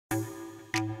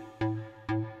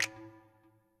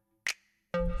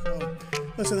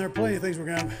Listen, there are plenty of things we're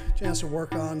going to have a chance to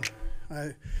work on.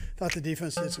 I thought the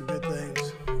defense did some good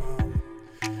things.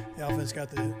 The offense got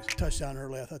the touchdown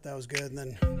early. I thought that was good. And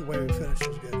then the way we finished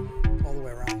was good all the way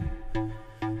around.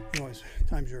 Anyways,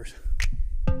 time's yours.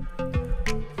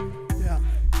 Yeah.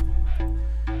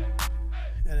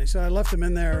 And so I left them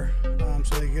in there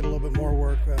so they could get a little bit more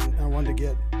work. I wanted to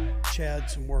get Chad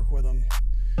some work with them.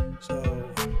 So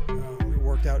it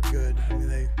worked out good. I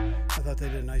mean, I thought they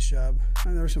did a nice job. I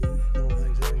mean, there were some little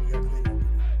things there we got to clean up.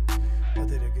 I thought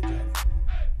they did a good job.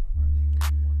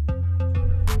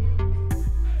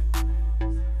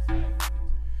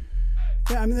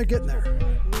 Yeah, I mean, they're getting there.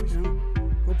 You know,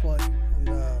 go play. And,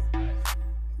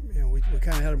 you know, we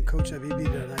kind of had them coached up. EB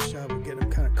did a nice job of getting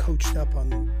them kind of coached up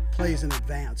on plays in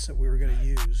advance that we were going to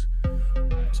use.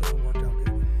 So it worked out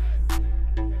good.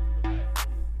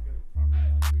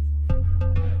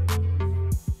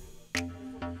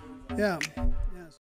 Yeah.